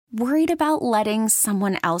Worried about letting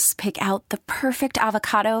someone else pick out the perfect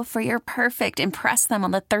avocado for your perfect impress them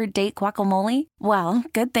on the third date guacamole? Well,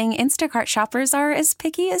 good thing Instacart shoppers are as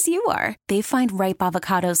picky as you are. They find ripe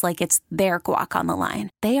avocados like it's their guac on the line.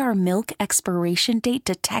 They are milk expiration date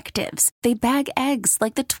detectives. They bag eggs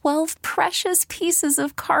like the 12 precious pieces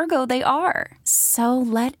of cargo they are. So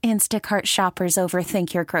let Instacart shoppers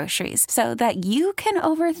overthink your groceries so that you can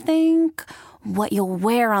overthink what you'll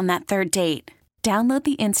wear on that third date. Download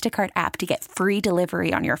the Instacart app to get free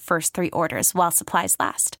delivery on your first 3 orders while supplies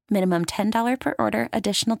last. Minimum $10 per order.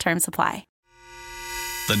 Additional terms apply.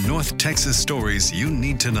 The North Texas stories you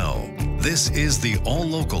need to know. This is the All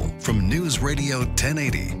Local from News Radio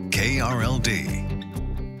 1080 KRLD.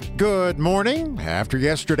 Good morning. After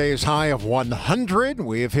yesterday's high of 100,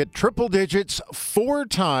 we have hit triple digits 4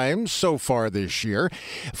 times so far this year.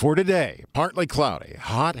 For today, partly cloudy,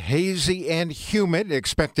 hot, hazy, and humid.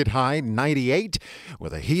 Expected high 98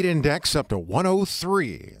 with a heat index up to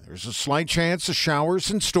 103. There's a slight chance of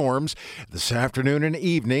showers and storms this afternoon and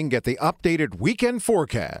evening. Get the updated weekend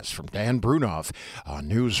forecast from Dan Brunoff on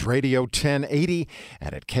News Radio 1080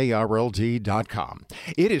 and at KRLD.com.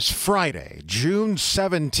 It is Friday, June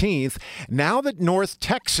 17th. Now that North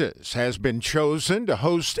Texas has been chosen to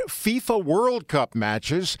host FIFA World Cup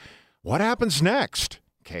matches, what happens next?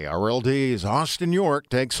 KRLD's Austin York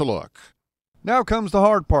takes a look. Now comes the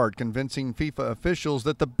hard part, convincing FIFA officials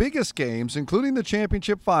that the biggest games, including the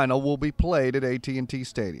championship final, will be played at AT&T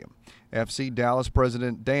Stadium. FC Dallas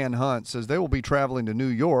president Dan Hunt says they will be traveling to New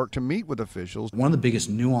York to meet with officials. One of the biggest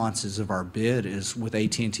nuances of our bid is with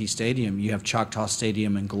AT&T Stadium, you have Choctaw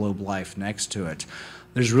Stadium and Globe Life next to it.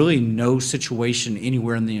 There's really no situation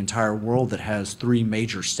anywhere in the entire world that has 3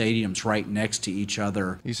 major stadiums right next to each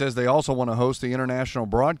other. He says they also want to host the International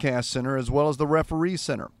Broadcast Center as well as the Referee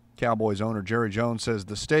Center. Cowboys owner Jerry Jones says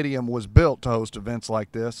the stadium was built to host events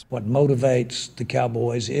like this. What motivates the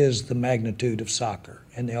Cowboys is the magnitude of soccer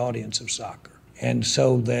and the audience of soccer. And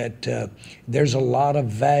so that there's a lot of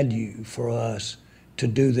value for us to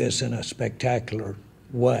do this in a spectacular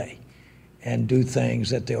way and do things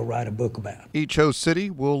that they'll write a book about. Each host city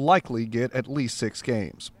will likely get at least 6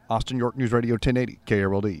 games. Austin York, News Radio 1080,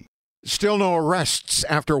 KRLD. Still no arrests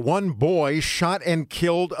after one boy shot and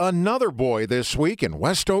killed another boy this week in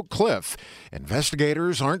West Oak Cliff.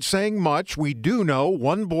 Investigators aren't saying much. We do know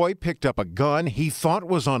one boy picked up a gun he thought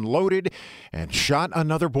was unloaded and shot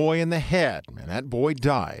another boy in the head, and that boy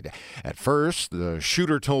died. At first, the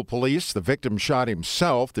shooter told police the victim shot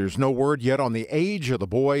himself. There's no word yet on the age of the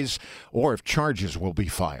boys or if charges will be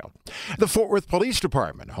filed. The Fort Worth Police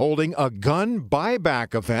Department holding a gun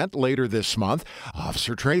buyback event later this month.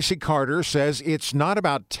 Officer Tracy Carter says it's not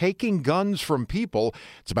about taking guns from people.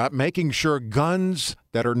 It's about making sure guns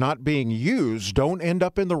that are not being used don't end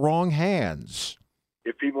up in the wrong hands.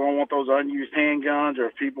 If people don't want those unused handguns or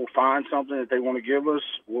if people find something that they want to give us,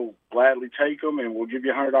 we'll gladly take them and we'll give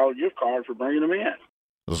you a $100 gift card for bringing them in.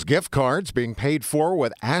 Those gift cards being paid for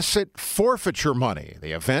with asset forfeiture money.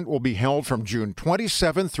 The event will be held from June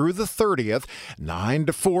 27th through the 30th, 9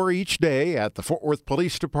 to 4 each day at the Fort Worth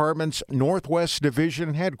Police Department's Northwest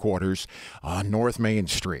Division headquarters on North Main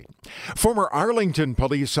Street. Former Arlington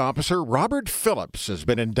police officer Robert Phillips has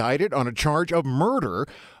been indicted on a charge of murder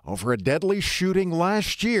over a deadly shooting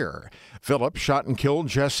last year. Phillips shot and killed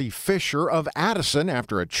Jesse Fisher of Addison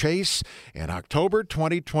after a chase in October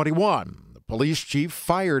 2021. Police chief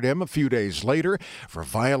fired him a few days later for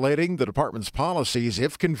violating the department's policies.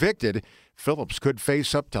 If convicted, Phillips could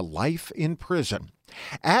face up to life in prison.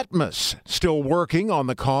 Atmos still working on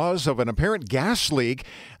the cause of an apparent gas leak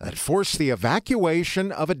that forced the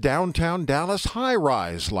evacuation of a downtown Dallas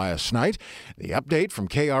high-rise last night. The update from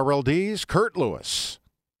KRLD's Kurt Lewis.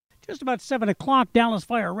 Just about 7 o'clock, Dallas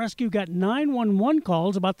Fire Rescue got 911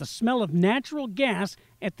 calls about the smell of natural gas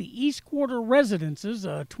at the East Quarter Residences,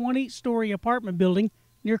 a 20-story apartment building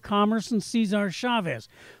near Commerce and Cesar Chavez.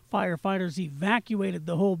 Firefighters evacuated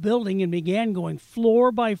the whole building and began going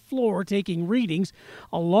floor by floor, taking readings.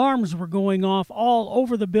 Alarms were going off all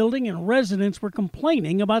over the building, and residents were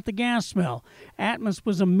complaining about the gas smell. Atmos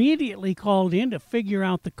was immediately called in to figure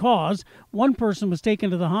out the cause. One person was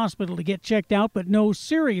taken to the hospital to get checked out, but no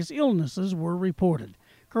serious illnesses were reported.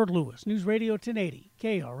 Kurt Lewis, News Radio 1080,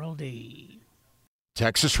 KRLD.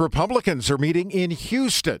 Texas Republicans are meeting in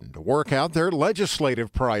Houston to work out their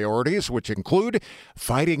legislative priorities, which include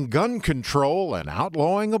fighting gun control and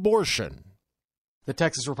outlawing abortion. The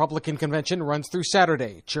Texas Republican Convention runs through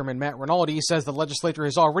Saturday. Chairman Matt Rinaldi says the legislature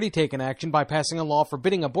has already taken action by passing a law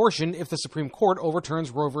forbidding abortion if the Supreme Court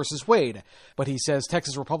overturns Roe v. Wade. But he says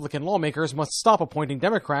Texas Republican lawmakers must stop appointing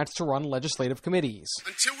Democrats to run legislative committees.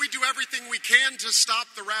 Until we do everything we can to stop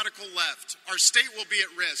the radical left, our state will be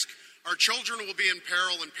at risk. Our children will be in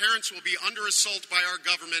peril, and parents will be under assault by our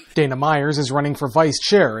government. Dana Myers is running for vice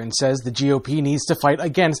chair and says the GOP needs to fight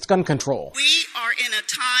against gun control. We are in a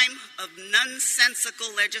time of nonsensical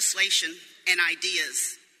legislation and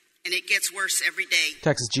ideas, and it gets worse every day.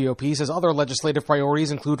 Texas GOP says other legislative priorities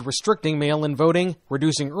include restricting mail-in voting,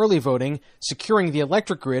 reducing early voting, securing the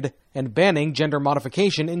electric grid, and banning gender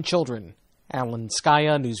modification in children. Alan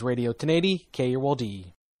Skaya, News Radio 1080,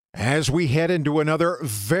 KRLD. As we head into another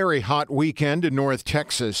very hot weekend in North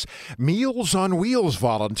Texas, Meals on Wheels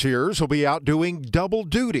volunteers will be out doing double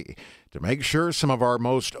duty to make sure some of our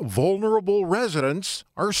most vulnerable residents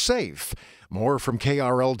are safe. More from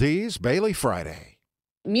KRLD's Bailey Friday.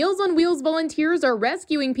 Meals on Wheels volunteers are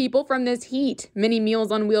rescuing people from this heat. Many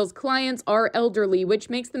Meals on Wheels clients are elderly,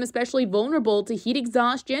 which makes them especially vulnerable to heat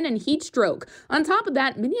exhaustion and heat stroke. On top of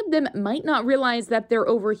that, many of them might not realize that they're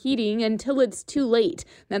overheating until it's too late.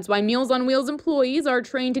 That's why Meals on Wheels employees are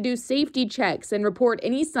trained to do safety checks and report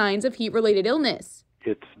any signs of heat-related illness.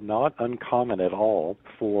 It's not uncommon at all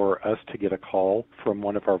for us to get a call from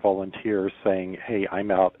one of our volunteers saying, hey,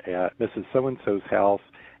 I'm out at Mrs. So-and-so's house,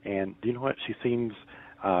 and do you know what? She seems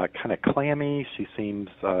kind of clammy. She seems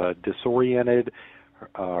disoriented.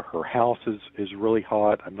 Her house is really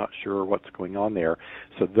hot. I'm not sure what's going on there.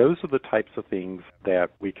 So those are the types of things that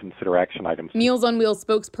we consider action items. Meals on Wheels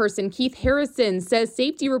spokesperson Keith Harrison says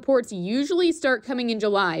safety reports usually start coming in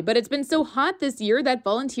July, but it's been so hot this year that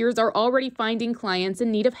volunteers are already finding clients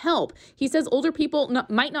in need of help. He says older people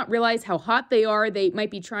might not realize how hot they are. They might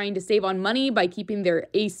be trying to save on money by keeping their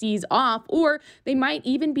ACs off, or they might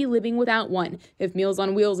even be living without one. If Meals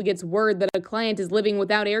on Wheels gets word that a client is living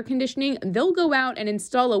without air conditioning, they'll go out and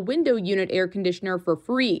install a window unit air conditioner for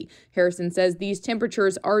free. Harrison says these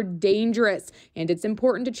temperatures are dangerous, and it's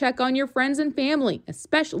important to check on your friends and family,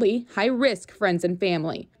 especially high-risk friends and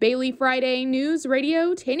family. Bailey Friday, News Radio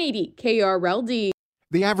 1080 KRLD.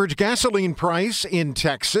 The average gasoline price in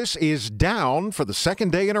Texas is down for the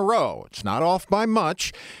second day in a row. It's not off by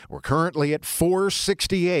much. We're currently at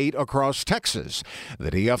 $4.68 across Texas.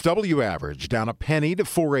 The DFW average down a penny to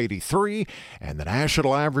 $4.83, and the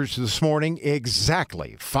national average this morning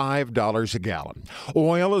exactly $5 a gallon.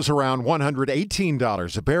 Oil is around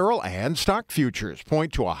 $118 a barrel, and stock futures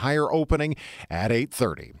point to a higher opening at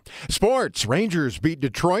 $8.30. Sports: Rangers beat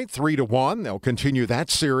Detroit 3-1. They'll continue that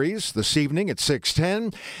series this evening at 6:10.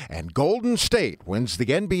 And Golden State wins the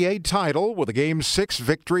NBA title with a Game 6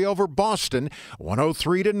 victory over Boston,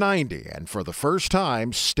 103-90. And for the first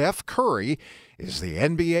time, Steph Curry is the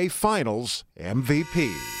NBA Finals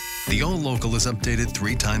MVP. The All Local is updated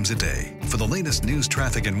 3 times a day. For the latest news,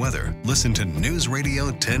 traffic, and weather, listen to News Radio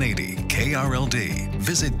 1080 KRLD.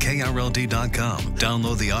 Visit KRLD.com,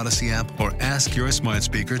 download the Odyssey app, or ask your smart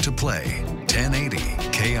speaker to play 1080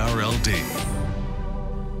 KRLD.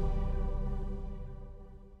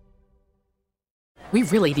 We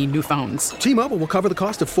really need new phones. T-Mobile will cover the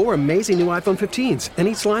cost of 4 amazing new iPhone 15s, and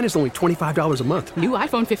each line is only $25 a month. New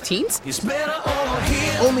iPhone 15s? It's better over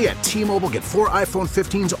here. Only at T-Mobile, get 4 iPhone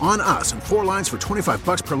 15s on us and 4 lines for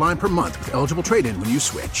 $25 per line per month with eligible trade-in when you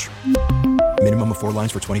switch. Minimum of 4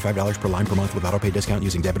 lines for $25 per line per month with autopay discount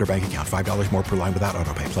using debit or bank account. $5 more per line without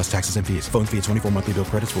autopay, plus taxes and fees. Phone fee at 24 monthly bill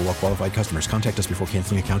credits for well-qualified customers. Contact us before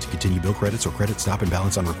canceling account to continue bill credits or credit stop and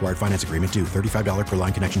balance on required finance agreement due. $35 per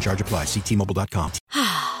line connection charge applies. See T-Mobile.com.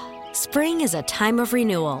 Spring is a time of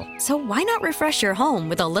renewal, so why not refresh your home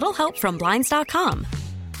with a little help from Blinds.com?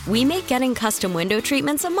 We make getting custom window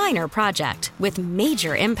treatments a minor project with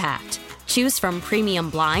major impact. Choose from premium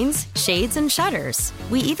blinds, shades, and shutters.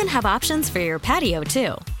 We even have options for your patio,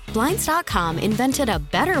 too. Blinds.com invented a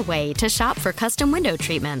better way to shop for custom window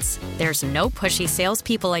treatments. There's no pushy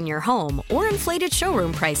salespeople in your home or inflated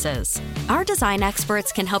showroom prices. Our design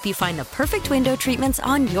experts can help you find the perfect window treatments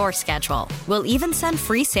on your schedule. We'll even send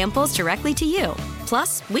free samples directly to you.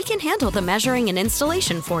 Plus, we can handle the measuring and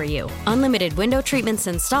installation for you. Unlimited window treatments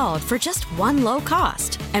installed for just one low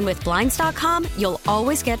cost. And with Blinds.com, you'll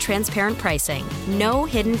always get transparent pricing. No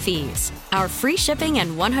hidden fees. Our free shipping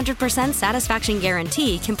and 100% satisfaction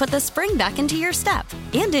guarantee can put the spring back into your step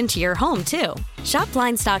and into your home, too. Shop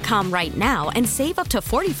Blinds.com right now and save up to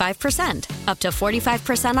 45%. Up to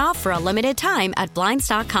 45% off for a limited time at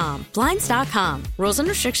Blinds.com. Blinds.com. Rules and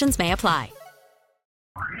restrictions may apply.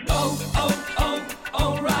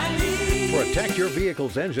 O'Reilly. For a Protect your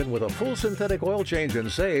vehicle's engine with a full synthetic oil change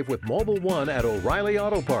and save with Mobil 1 at O'Reilly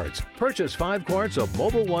Auto Parts. Purchase 5 quarts of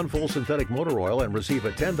Mobil 1 full synthetic motor oil and receive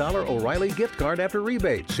a $10 O'Reilly gift card after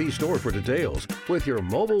rebate. See store for details. With your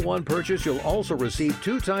Mobil 1 purchase, you'll also receive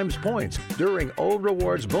 2 times points during Old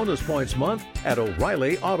Rewards Bonus Points Month at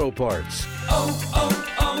O'Reilly Auto Parts.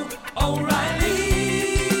 O'Reilly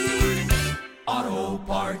Auto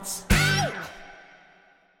Parts.